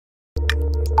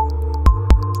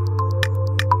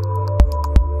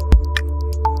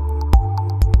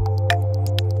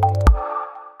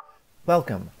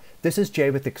Welcome. This is Jay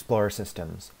with Explorer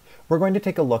Systems. We're going to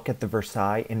take a look at the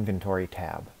Versai Inventory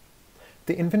tab.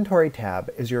 The Inventory tab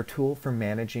is your tool for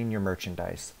managing your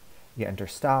merchandise. You enter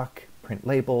stock, print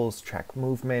labels, track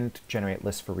movement, generate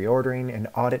lists for reordering, and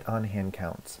audit on-hand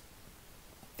counts.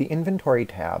 The Inventory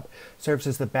tab serves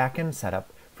as the back-end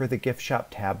setup for the Gift Shop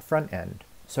tab front end,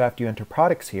 so after you enter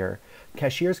products here,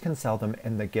 cashiers can sell them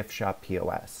in the Gift Shop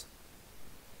POS.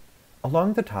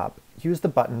 Along the top, use the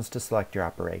buttons to select your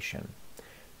operation.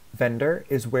 Vendor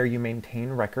is where you maintain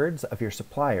records of your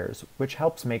suppliers, which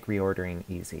helps make reordering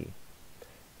easy.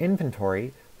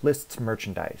 Inventory lists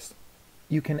merchandise.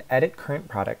 You can edit current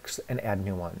products and add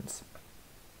new ones.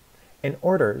 In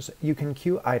orders, you can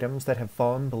queue items that have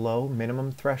fallen below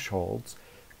minimum thresholds,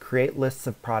 create lists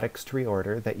of products to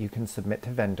reorder that you can submit to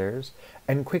vendors,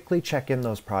 and quickly check in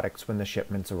those products when the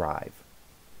shipments arrive.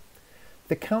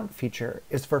 The Count feature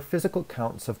is for physical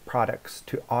counts of products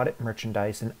to audit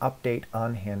merchandise and update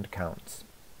on-hand counts.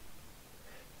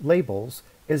 Labels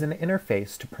is an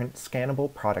interface to print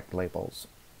scannable product labels.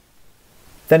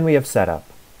 Then we have Setup.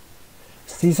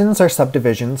 Seasons are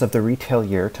subdivisions of the retail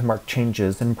year to mark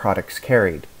changes in products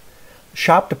carried.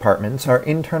 Shop departments are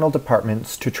internal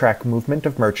departments to track movement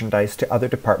of merchandise to other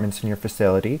departments in your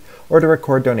facility or to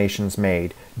record donations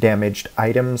made, damaged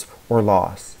items, or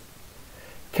loss.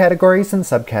 Categories and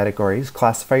subcategories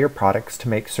classify your products to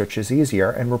make searches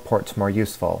easier and reports more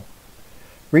useful.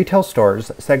 Retail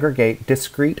stores segregate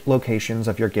discrete locations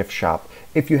of your gift shop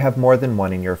if you have more than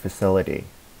one in your facility.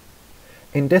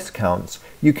 In discounts,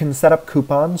 you can set up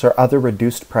coupons or other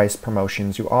reduced price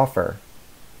promotions you offer.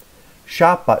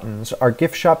 Shop buttons are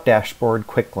gift shop dashboard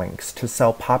quick links to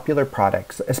sell popular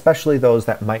products, especially those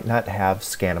that might not have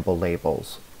scannable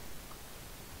labels.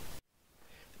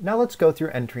 Now let's go through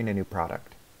entering a new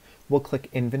product. We'll click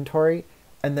Inventory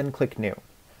and then click New.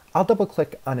 I'll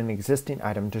double-click on an existing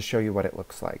item to show you what it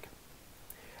looks like.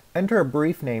 Enter a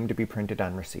brief name to be printed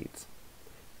on receipts.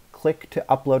 Click to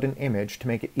upload an image to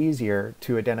make it easier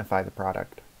to identify the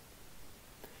product.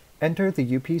 Enter the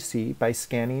UPC by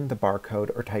scanning the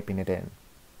barcode or typing it in.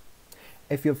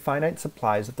 If you have finite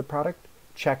supplies of the product,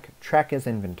 check Track as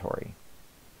Inventory.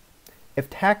 If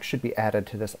tax should be added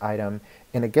to this item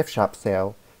in a gift shop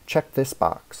sale, check this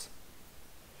box.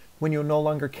 When you'll no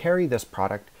longer carry this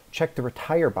product, check the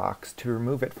Retire box to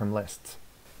remove it from lists.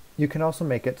 You can also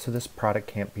make it so this product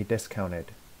can't be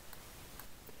discounted.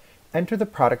 Enter the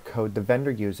product code the vendor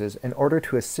uses in order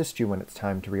to assist you when it's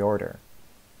time to reorder.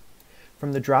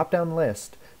 From the drop-down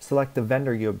list, select the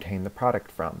vendor you obtained the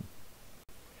product from.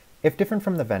 If different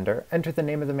from the vendor, enter the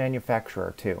name of the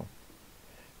manufacturer too.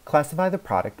 Classify the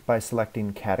product by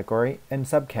selecting category and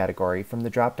subcategory from the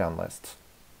drop-down lists.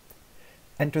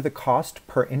 Enter the cost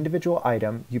per individual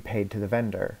item you paid to the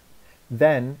vendor.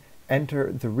 Then,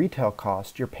 enter the retail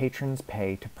cost your patrons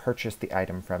pay to purchase the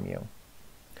item from you.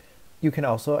 You can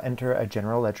also enter a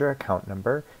general ledger account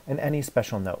number and any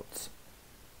special notes.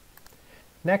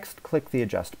 Next, click the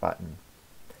Adjust button.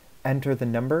 Enter the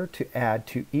number to add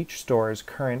to each store's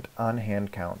current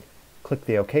on-hand count. Click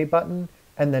the OK button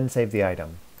and then save the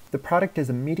item. The product is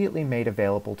immediately made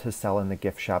available to sell in the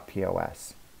Gift Shop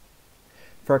POS.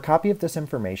 For a copy of this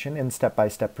information and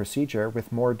step-by-step procedure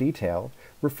with more detail,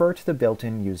 refer to the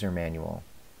built-in user manual.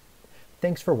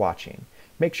 Thanks for watching.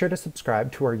 Make sure to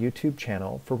subscribe to our YouTube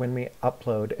channel for when we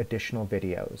upload additional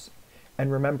videos.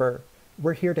 And remember,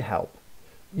 we're here to help.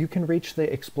 You can reach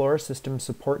the Explorer Systems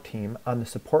support team on the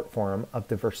support forum of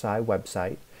the Versai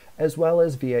website, as well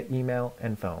as via email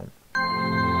and phone.